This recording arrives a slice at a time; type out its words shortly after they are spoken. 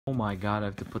Oh my god, I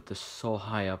have to put this so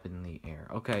high up in the air.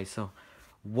 Okay, so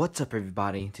what's up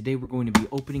everybody? Today we're going to be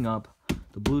opening up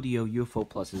the Bluedio UFO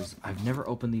Pluses. I've never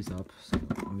opened these up, so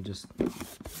let me just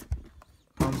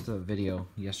promised a video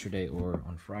yesterday or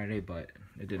on Friday, but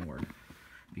it didn't work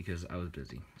because I was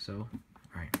busy. So,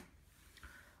 alright.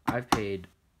 I've paid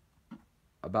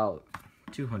about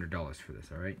 $200 for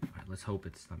this, alright? Let's hope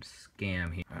it's not a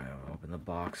scam here. Alright, I'll open the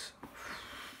box.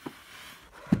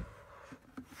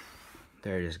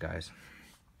 There it is, guys.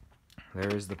 There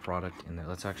is the product in there.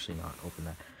 Let's actually not open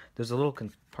that. There's a little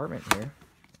compartment here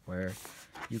where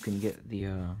you can get the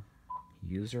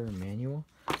user manual.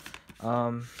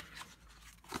 Let's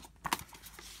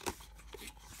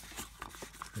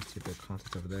see the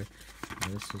contents over there.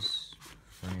 And this is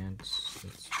France.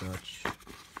 It's Dutch.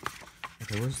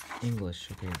 Okay, where's English?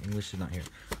 Okay, English is not here.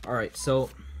 Alright, so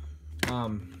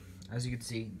as you can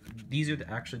see, these are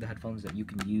actually the headphones that you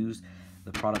can use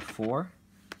the product for.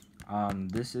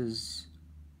 This is,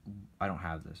 I don't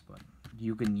have this, but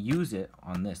you can use it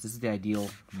on this. This is the ideal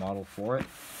model for it.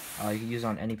 You can use it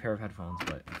on any pair of headphones,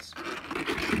 but it's...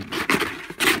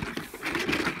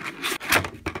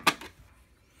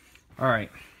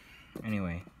 Alright,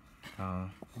 anyway,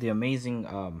 the amazing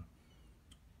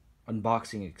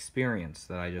unboxing experience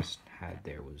that I just had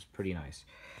there was pretty nice.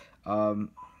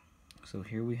 So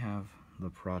here we have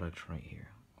the product right here.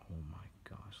 Oh my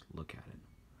gosh, look at it.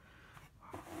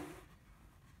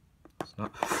 Let's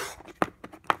not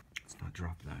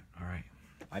drop that. Alright.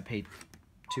 I paid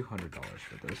 $200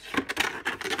 for this.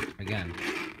 Again,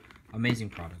 amazing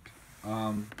product.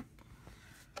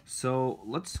 So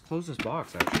let's close this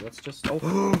box actually. Let's just take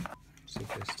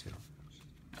this too.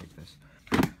 Take this.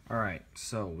 Alright,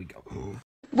 so we go.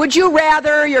 Would you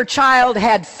rather your child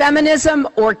had feminism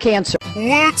or cancer?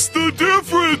 What's the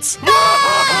difference?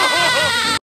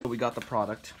 We got the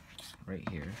product right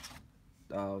here.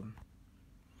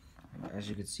 As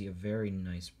you can see, a very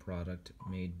nice product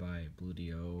made by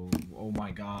Bluedio. Oh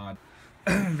my god.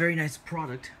 Very nice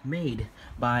product made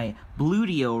by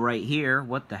Bluedio right here.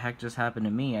 What the heck just happened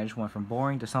to me? I just went from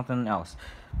boring to something else.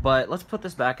 But let's put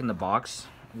this back in the box,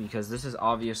 because this is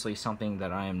obviously something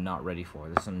that I am not ready for.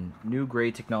 This is some new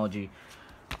great technology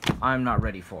I'm not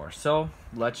ready for. So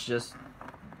let's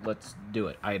do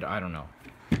it. I don't know.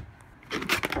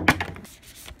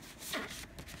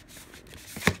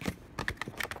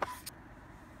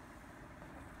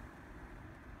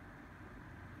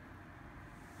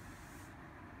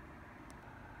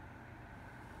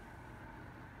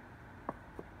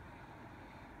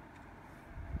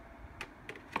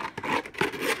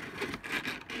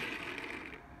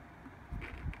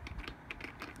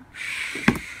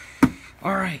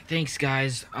 Alright, thanks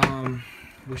guys.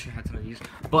 Wish I had some of these.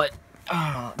 But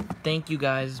thank you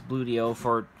guys, Bluedio,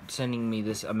 for sending me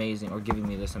this amazing, or giving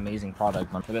me this amazing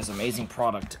product. For this amazing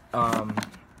product. I'm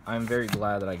very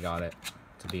glad that I got it,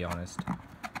 to be honest.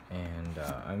 And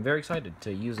I'm very excited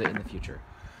to use it in the future.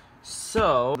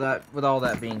 So, with all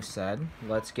that being said,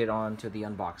 let's get on to the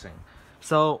unboxing.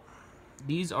 So,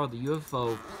 these are the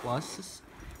UFO Plus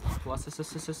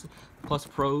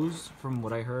Pros, from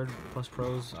what I heard. Plus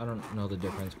Pros, I don't know the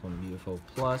difference between UFO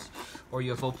Plus or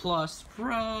UFO Plus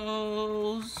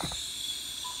Pros.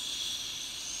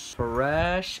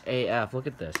 Fresh AF. Look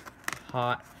at this.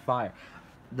 Hot fire.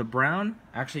 The brown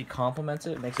actually complements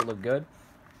it, makes it look good.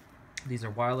 These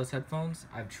are wireless headphones.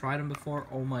 I've tried them before.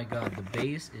 Oh my god, the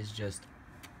bass is just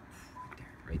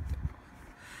right there.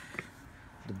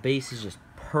 The bass is just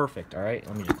perfect. Alright,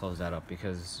 let me just close that up,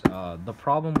 because the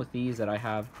problem with these that I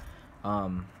have,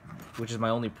 which is my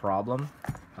only problem,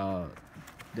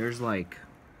 there's like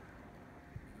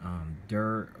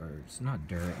dirt, or it's not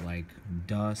dirt, like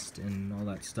dust and all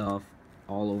that stuff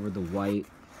all over the white,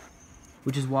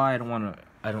 which is why I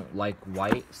don't like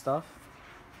white stuff,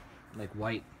 like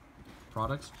white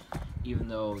products, even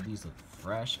though these look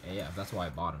fresh. Yeah, that's why I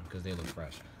bought them, because they look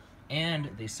fresh and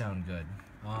they sound good.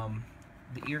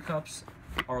 The ear cups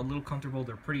are a little comfortable.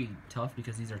 They're pretty tough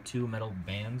because these are two metal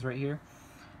bands right here.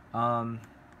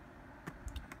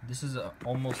 This is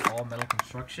almost all metal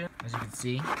construction, as you can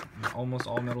see. Almost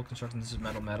all metal construction. This is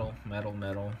metal.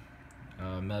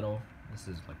 This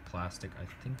is like plastic. I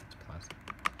think it's plastic.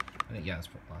 Yeah, it's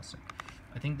plastic.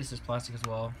 I think this is plastic as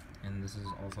well, and this is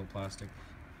also plastic,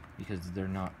 because they're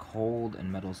not cold,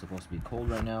 and metal is supposed to be cold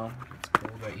right now. It's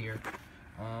cold right here.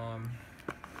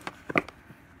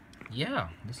 Yeah,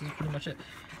 this is pretty much it.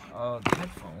 The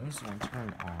headphones, when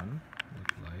turned on,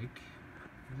 look like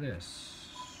this.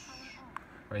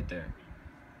 Right there.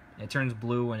 It turns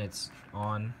blue when it's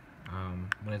on.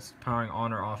 When it's powering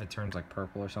on or off, it turns like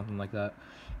purple or something like that.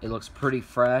 It looks pretty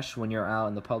fresh when you're out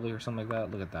in the public or something like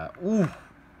that. Look at that. Ooh!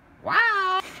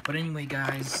 Wow! But anyway,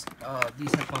 guys,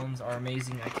 these headphones are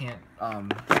amazing. I can't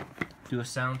do a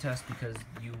sound test because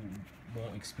you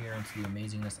won't experience the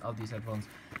amazingness of these headphones.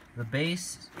 The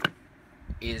bass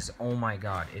is, oh my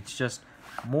god, it's just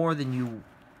more than you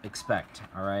expect,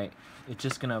 alright? It's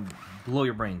just gonna blow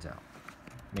your brains out.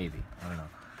 Maybe, I don't know.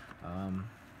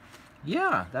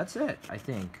 Yeah, that's it, I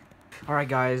think. Alright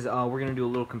guys, we're gonna do a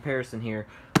little comparison here.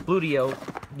 Bluedio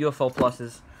UFO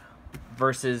Pluses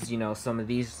versus, you know, some of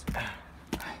these.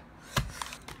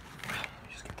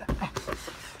 Just get that.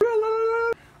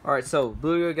 Alright, so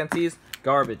Bluedio against these,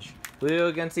 garbage. Bluedio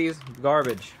against these,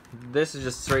 garbage. This is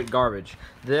just straight garbage.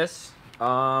 This,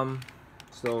 so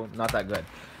not that good.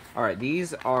 Alright,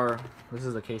 these are, this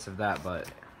is a case of that, but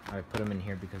I put them in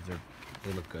here because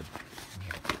they look good in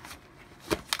here.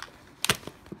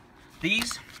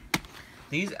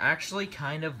 These actually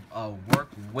kind of work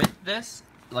with this.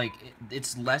 Like,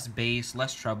 it's less bass,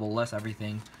 less treble, less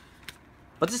everything.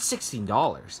 But it's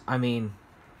 $16. I mean,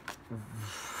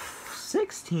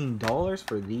 $16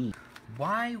 for these.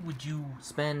 Why would you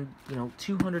spend, you know,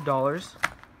 $200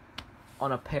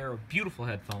 on a pair of beautiful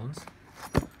headphones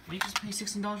when you just pay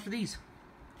 $16 for these?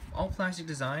 All plastic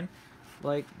design.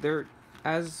 Like, they're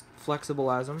as flexible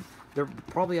as them. They're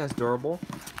probably as durable.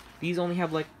 These only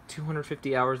have like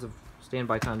 250 hours of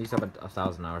standby time. These have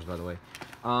 1,000 hours, by the way.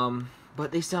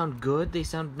 But they sound good. They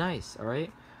sound nice,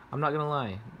 alright? I'm not gonna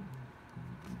lie.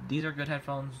 These are good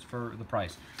headphones for the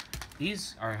price.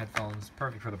 These are headphones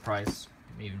perfect for the price.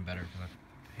 Even better because I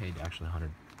paid actually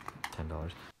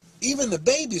 $110. Even the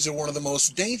babies are one of the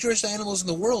most dangerous animals in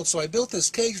the world, so I built this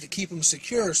cage to keep them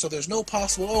secure so there's no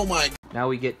possible, oh my... Now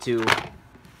we get to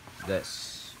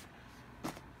this.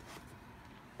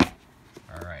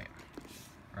 Alright.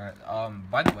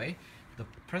 By the way, the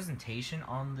presentation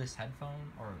on this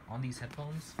headphone, or on these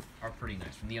headphones, are pretty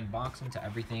nice. From the unboxing to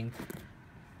everything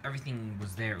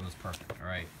was there. It was perfect,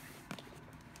 alright?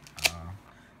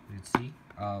 You can see,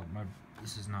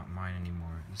 this is not mine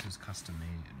anymore. This is custom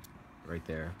made right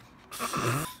there.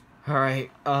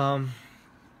 Alright,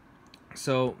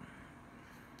 so,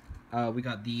 we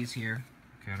got these here.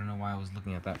 Okay, I don't know why I was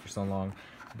looking at that for so long.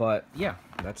 But, yeah,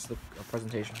 that's the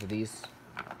presentation for these.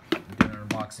 I'm doing an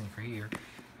unboxing for here.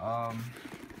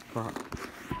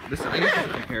 This I guess is a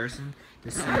comparison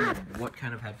to see what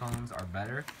kind of headphones are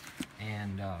better.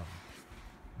 And,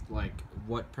 like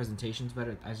what presentation's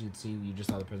better. As you'd see, you just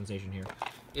saw the presentation here.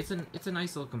 It's a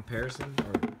nice little comparison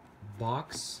or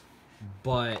box,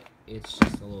 but it's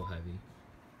just a little heavy.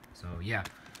 So yeah,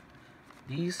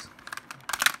 these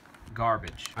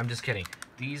garbage. I'm just kidding.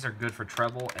 These are good for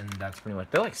treble, and that's pretty much.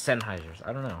 They're like Sennheisers.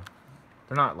 I don't know.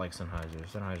 They're not like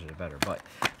Sennheisers. Sennheisers are better, but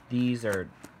these are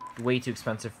way too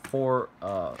expensive for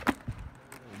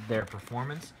their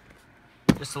performance.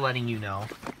 Just letting you know.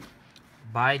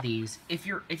 Buy these if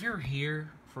you're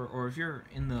here for, or if you're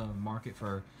in the market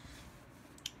for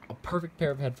a perfect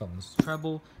pair of headphones.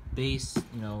 Treble, bass,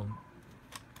 you know,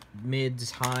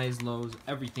 mids, highs, lows,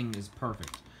 everything is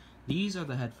perfect. These are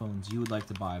the headphones you would like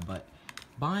to buy, but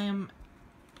buy them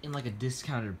in like a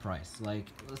discounted price. Like,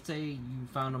 let's say you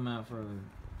found them out for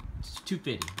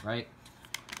 $250, right?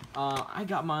 I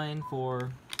got mine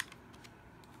for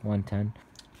 $110,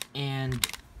 and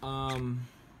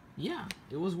yeah,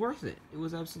 it was worth it. It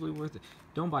was absolutely worth it.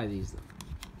 Don't buy these, though.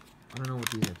 I don't know what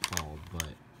these are called, but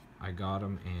I got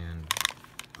them, and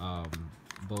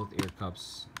both ear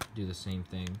cups do the same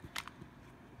thing.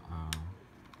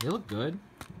 They look good.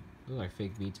 They look like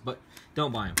fake Beats, but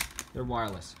don't buy them. They're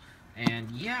wireless.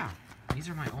 And yeah, these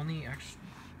are my only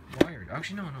wired.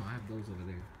 Actually, no, I have those over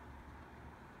there.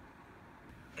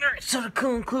 Alright, so to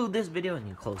conclude this video, and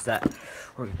you close that,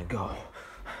 we're gonna go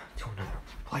to another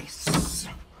place.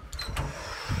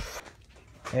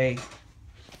 Hey,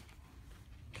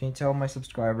 can you tell my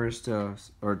subscribers to,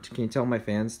 or can you tell my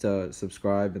fans to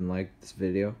subscribe and like this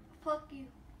video? Fuck you.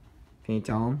 Can you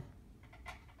tell them?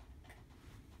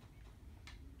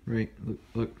 Right,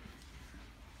 look.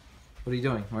 What are you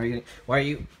doing?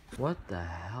 What the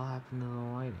hell happened to the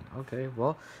lighting? Okay,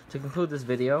 well, to conclude this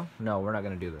video, no, we're not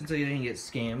gonna do this. Until you didn't get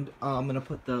scammed, I'm gonna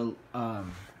put the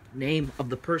name of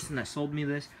the person that sold me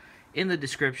this in the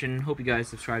description. Hope you guys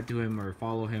subscribe to him or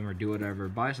follow him or do whatever.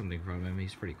 Buy something from him.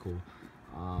 He's pretty cool.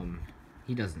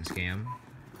 He doesn't scam,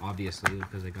 obviously,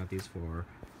 because I got these for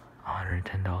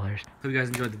 $110. Hope you guys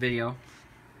enjoyed the video,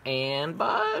 and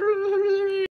bye.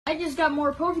 I just got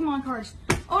more Pokemon cards.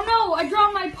 Oh no, I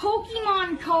dropped my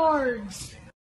Pokemon cards.